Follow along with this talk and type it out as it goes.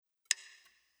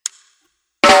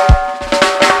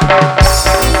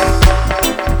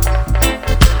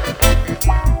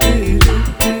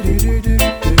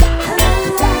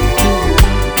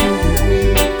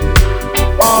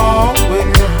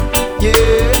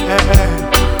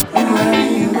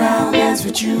Running around, that's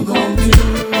what you gon' do.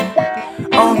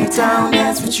 On the town,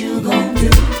 that's what you gon' do.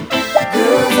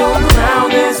 Girls all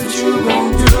around, that's what you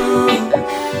gon' do.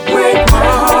 Break my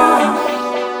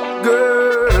heart.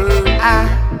 Girl,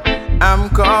 I'm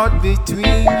caught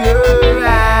between your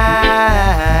eyes.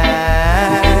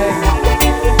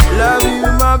 Love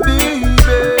you, my baby.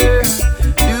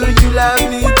 Do you love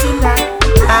me tonight?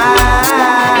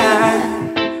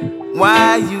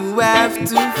 Why you have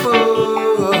to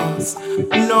force?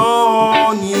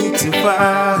 No need to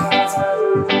fight.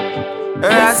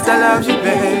 Rasta love you,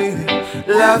 baby.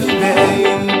 Love you,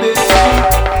 baby.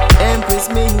 Empress,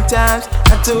 many times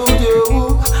I told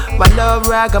you my love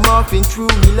ragamuffin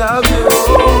truly love you.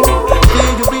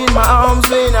 Feel you in my arms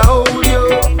when I hold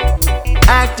you.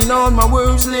 Acting on my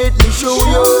words, let me show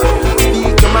you.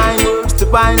 Speak your mind words to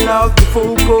find love to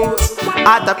focus.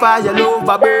 At the fire, love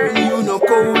I burn you no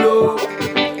cold.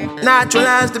 Natural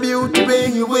as the beauty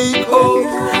when you wake up.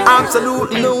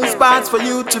 Absolutely no spots for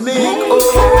you to make up.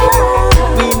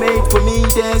 We made for me,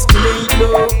 destinate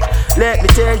love. Let me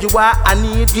tell you what I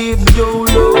need, give me your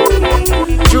love.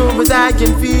 True as I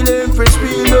can feel Empress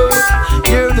real love.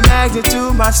 You're the magnet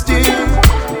to my steel.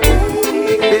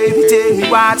 Baby, tell me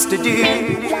what's the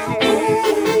deal.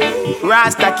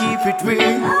 Rasta keep it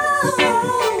real.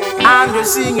 I'm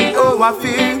just singing how I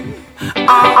feel.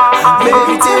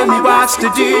 Baby, tell me what's the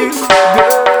deal.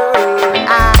 Girl,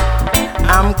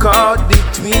 I'm caught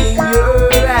between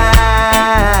your eyes.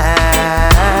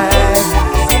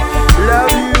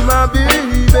 Love you, my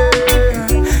baby.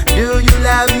 Do you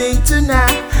love me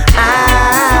tonight?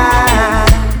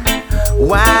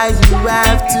 Why you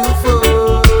have to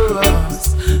force?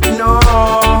 No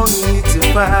need to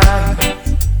fight.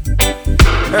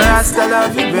 Rasta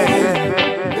love you, baby.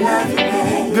 Love you,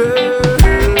 baby. Girl,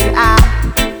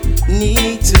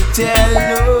 need to tell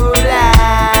no lie.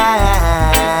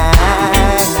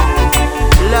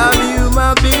 Love you,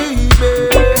 my baby.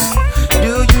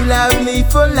 Do you love me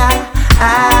for life?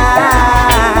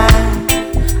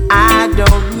 I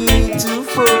don't need to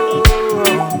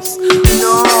force.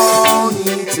 No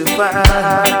need to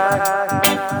fight.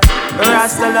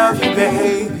 Rasta love you,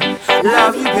 baby.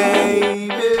 Love you, baby.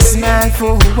 Smile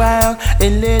for a while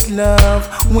and let love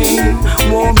win.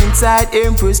 Warm inside,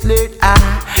 Empress, let I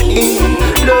in.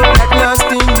 Love that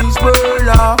lost in this world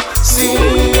of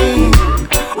sin.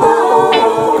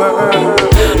 Oh, girl,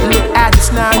 look at this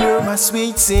now, you're my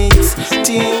sweet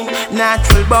 16.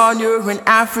 Natural born, you're an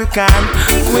African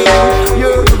queen.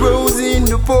 You're the rose in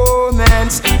the poor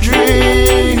man's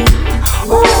dream.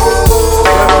 Oh,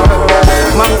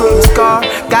 girl, my first car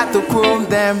got the chrome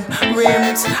them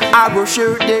rims. Arrow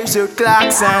shirt, desert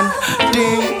clocks and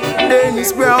ding. Then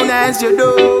it's brown as your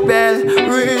doorbell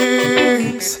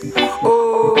rings.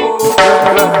 Oh,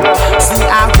 girl. See,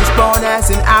 I was born as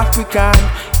an African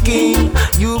king.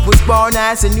 You was born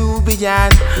as a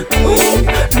Nubian queen.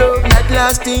 Love not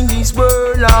lost in this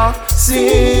world of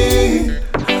sin.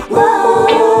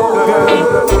 Oh,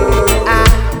 girl,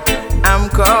 I'm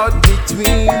caught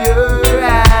between your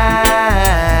eyes.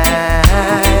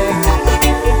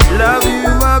 Love you,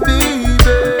 my baby.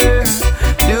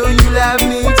 Do you love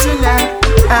me tonight?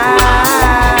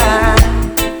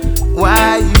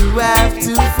 Why you have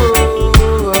to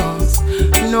force?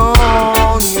 No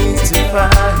need to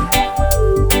fight.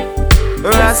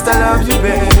 Rasta love you,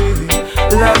 baby.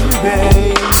 Love you, baby.